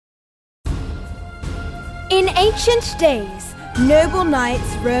In ancient days, noble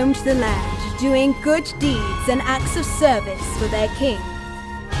knights roamed the land, doing good deeds and acts of service for their king.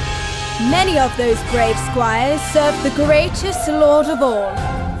 Many of those brave squires served the greatest lord of all,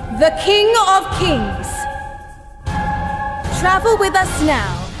 the King of Kings. Travel with us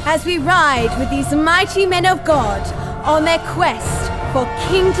now as we ride with these mighty men of God on their quest for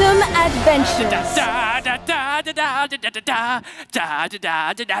kingdom adventures.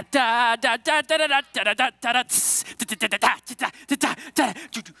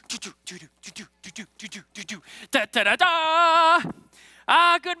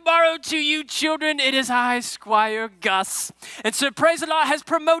 Good morrow to you, children. It is I, Squire Gus. And Sir Praise the Lord has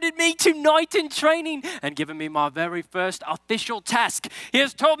promoted me to knight in training and given me my very first official task. He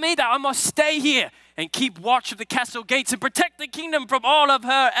has told me that I must stay here and keep watch of the castle gates and protect the kingdom from all of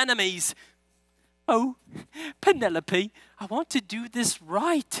her enemies. Oh, Penelope, I want to do this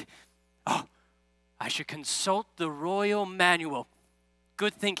right. Oh, I should consult the royal manual.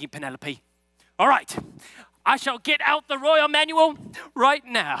 Good thinking, Penelope. All right. I shall get out the royal manual right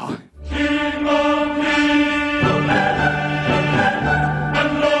now. King of kings,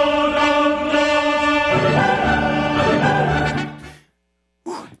 and Lord of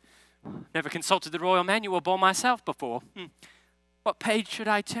lords. Never consulted the royal manual by myself before. What page should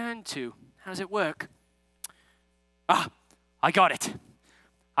I turn to? How does it work? Ah, I got it.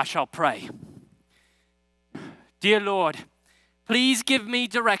 I shall pray. Dear Lord, please give me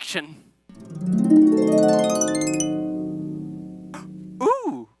direction.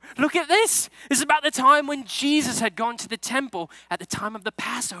 Ooh, look at this. It's about the time when Jesus had gone to the temple at the time of the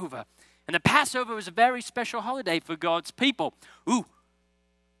Passover. And the Passover was a very special holiday for God's people. Ooh,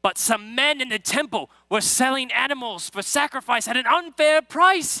 but some men in the temple were selling animals for sacrifice at an unfair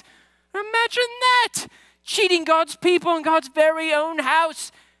price. Imagine that. Cheating God's people in God's very own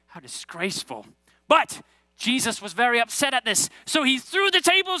house. How disgraceful. But Jesus was very upset at this, so he threw the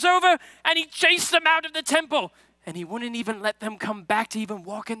tables over and he chased them out of the temple. And he wouldn't even let them come back to even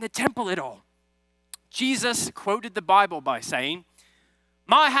walk in the temple at all. Jesus quoted the Bible by saying,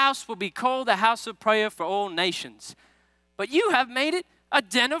 "My house will be called a house of prayer for all nations, but you have made it a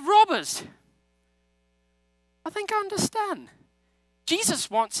den of robbers." I think I understand. Jesus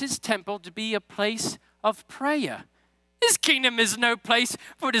wants his temple to be a place of prayer. His kingdom is no place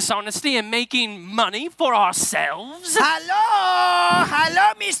for dishonesty and making money for ourselves.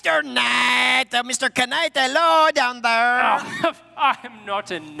 Hello, Mr. Knight. Mr. Knight, hello down there. Oh, I'm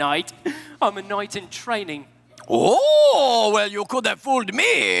not a knight. I'm a knight in training. Oh, well, you could have fooled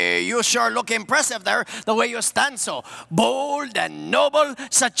me. You sure look impressive there, the way you stand so bold and noble,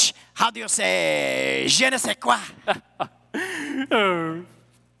 such, how do you say, je ne sais quoi. Oh,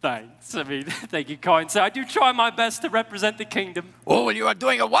 thanks. I mean, thank you, kind sir. I do try my best to represent the kingdom. Oh, well, you are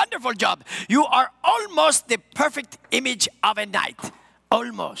doing a wonderful job. You are almost the perfect image of a knight.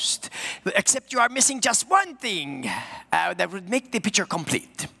 Almost. Except you are missing just one thing that would make the picture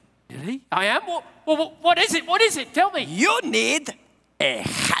complete. Really? I am? What is it? What is it? Tell me. You need a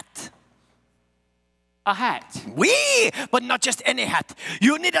hat. A hat? Oui, but not just any hat.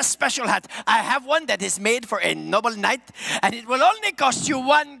 You need a special hat. I have one that is made for a noble knight, and it will only cost you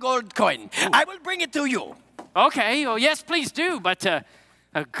 1 gold coin. Ooh. I will bring it to you. Okay, well, yes, please do, but a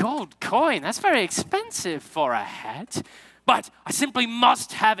gold coin, that's very expensive for a hat. But I simply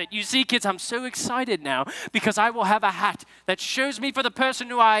must have it. You see, kids, I'm so excited now because I will have a hat that shows me for the person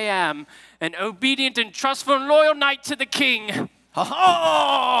who I am, an obedient and trustful and loyal knight to the king.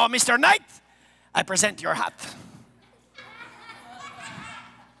 Oh, Mr. Knight, I present your hat.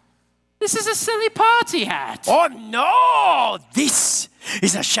 This is a silly party hat. Oh, no, this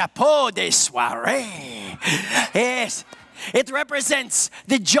is a chapeau de soirée. Yes, it represents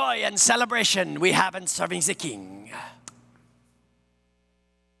the joy and celebration we have in serving the king.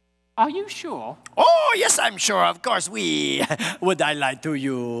 Are you sure? Oh, yes, I'm sure. Of course, would I lie to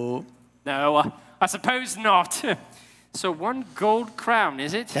you? No, I suppose not. So 1 gold crown,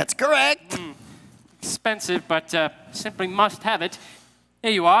 is it? That's correct. Expensive, but simply must have it.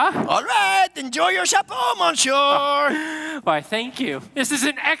 Here you are. All right, enjoy your chapeau, monsieur. Oh, why, thank you. This is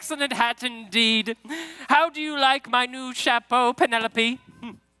an excellent hat indeed. How do you like my new chapeau, Penelope?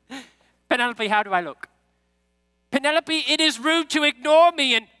 Penelope, how do I look? Penelope, it is rude to ignore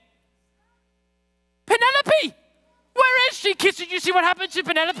me and... Penelope! Where is she? Kids, did you see what happened to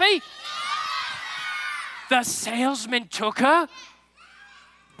Penelope? The salesman took her?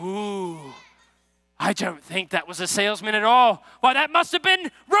 Ooh, I don't think that was a salesman at all. Why, that must have been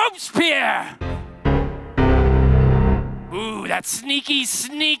Robespierre! Ooh, that sneaky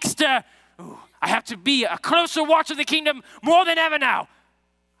sneakster. Ooh, I have to be a closer watch of the kingdom more than ever now.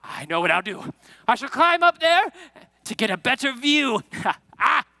 I know what I'll do. I shall climb up there to get a better view.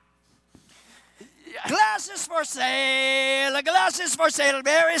 Glasses for sale, glasses for sale,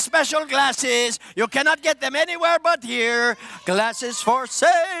 very special glasses. You cannot get them anywhere but here. Glasses for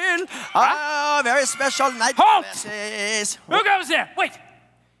sale, very special night Halt! glasses. Who goes there? Wait,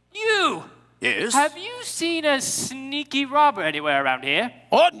 you. Yes? Have you seen a sneaky robber anywhere around here?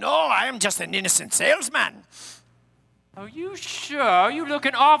 Oh no, I am just an innocent salesman. Are you sure? You look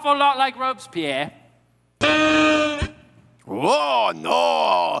an awful lot like Robespierre. Oh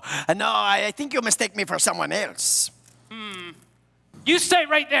no, no, I think you mistake me for someone else. You stay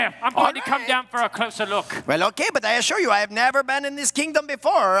right there. I'm going to All come right. down for a closer look. Well, okay, but I assure you, I have never been in this kingdom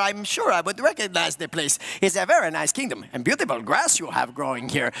before. I'm sure I would recognize the place. It's a very nice kingdom, and beautiful grass you have growing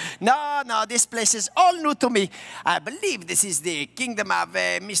here. No, this place is all new to me. I believe this is the kingdom of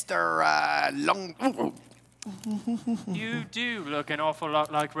Mr. Long... You do look an awful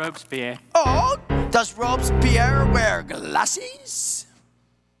lot like Robespierre. Oh, does Robespierre wear glasses?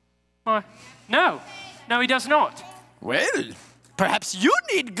 No, he does not. Well, perhaps you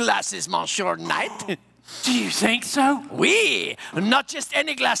need glasses, Monsieur Knight. Do you think so? Oui, not just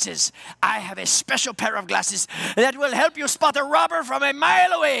any glasses. I have a special pair of glasses that will help you spot a robber from a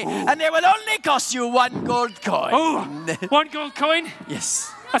mile away, and they will only cost you 1 gold coin. Oh, 1 gold coin?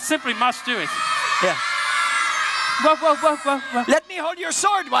 Yes. I simply must do it. Yeah. Whoa. Let me hold your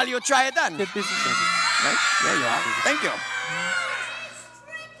sword while you try it on. This is Right? There you are. Thank you.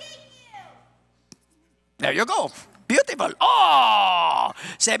 There you go. Beautiful. Oh!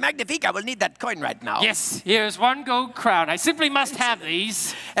 Say, Magnifique, I will need that coin right now. Yes, here's 1 gold crown. I simply must have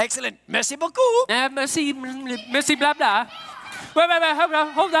these. Excellent. Merci beaucoup. Merci, blah, blah. Wait,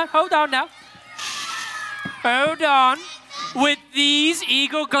 hold on now. Hold on. With these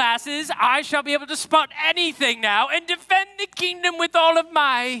eagle glasses, I shall be able to spot anything now and defend the kingdom with all of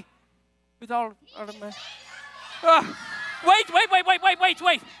my... Wait.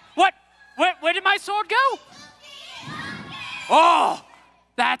 What? Where did my sword go? Oh,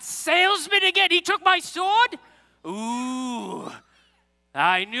 that salesman again. He took my sword? Ooh,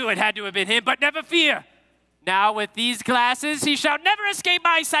 I knew it had to have been him, but never fear. Now with these glasses, he shall never escape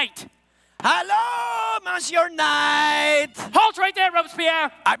my sight. Hello, Monsieur Knight. Halt right there,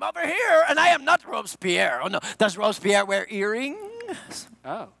 Robespierre. I'm over here, and I am not Robespierre. Oh, no. Does Robespierre wear earrings?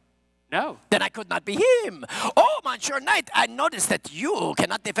 Oh, no. Then I could not be him. Oh, Monsieur Knight, I noticed that you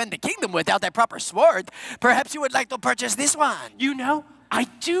cannot defend the kingdom without a proper sword. Perhaps you would like to purchase this one. You know, I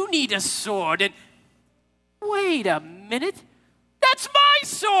do need a sword, and... Wait a minute. That's my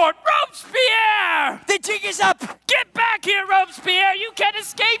sword, Robespierre! The jig is up. Get back here, Robespierre! You can't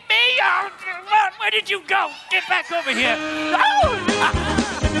escape me! Oh, where did you go? Get back over here! Oh!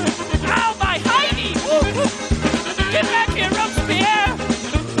 Ow, my Heidi! Get back here, Robespierre!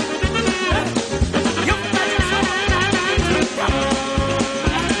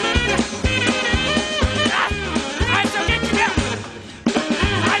 I shall get you now!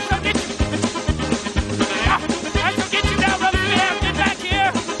 I shall get you! I shall get you now, Robespierre! Get back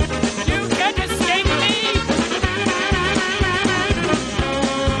here! You can't escape me!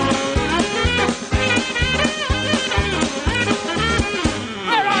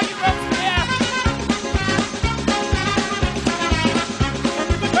 Where are you, Robespierre?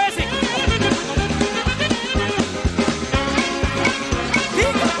 Where is he?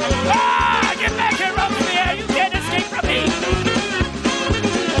 Ah! Get back here, Robespierre! You can't escape from me!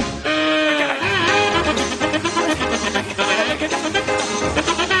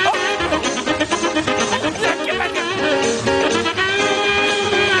 Get back here!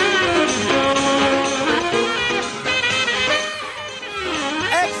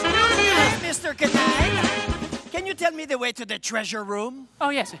 Excuse me, Mr. Knight. Can you tell me the way to the treasure room? Oh,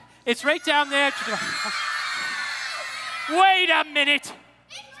 yes. It's right down there. Wait a minute.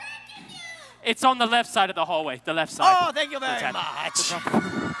 It's on the left side of the hallway. The left side. Oh, thank you very much.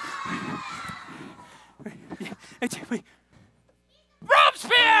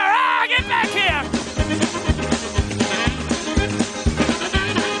 Robespierre! Ah, get back here!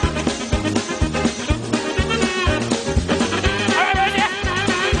 All right there.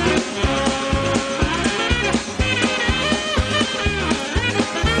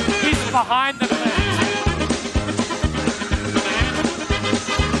 He's behind the fence.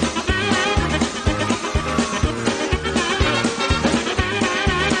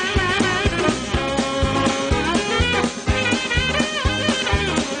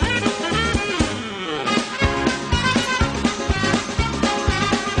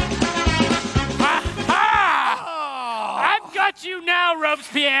 I've got you now,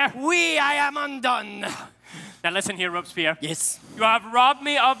 Robespierre. Oui, I am undone. Now listen here, Robespierre. Yes. You have robbed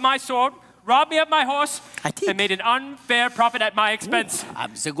me of my sword, robbed me of my horse, I did. and made an unfair profit at my expense.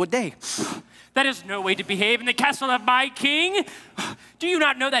 It's a good day. That is no way to behave in the castle of my king. Do you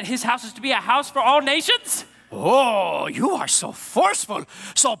not know that his house is to be a house for all nations? Oh, you are so forceful,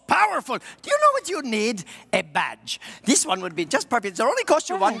 so powerful. Do you know what you need? A badge. This one would be just perfect. It'll only cost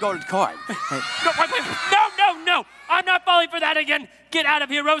you 1 gold coin. No. I'm not falling for that again. Get out of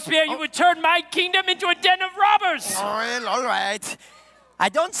here, Robespierre. You would turn my kingdom into a den of robbers. Well, all right. I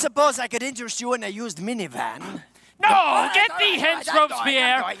don't suppose I could interest you in a used minivan. No, get thee hence,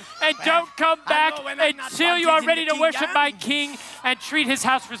 Robespierre, and don't come back until you are ready to worship my king and treat his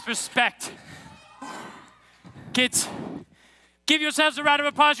house with respect. Kids, give yourselves a round of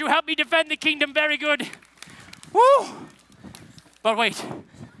applause. You helped me defend the kingdom very good. Woo! But wait.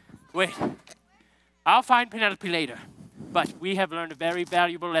 I'll find Penelope later. But we have learned a very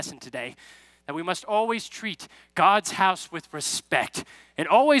valuable lesson today, that we must always treat God's house with respect and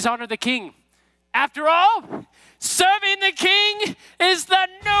always honor the king. After all, serving the king is the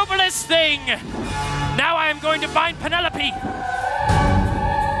noblest thing. Now I am going to find Penelope.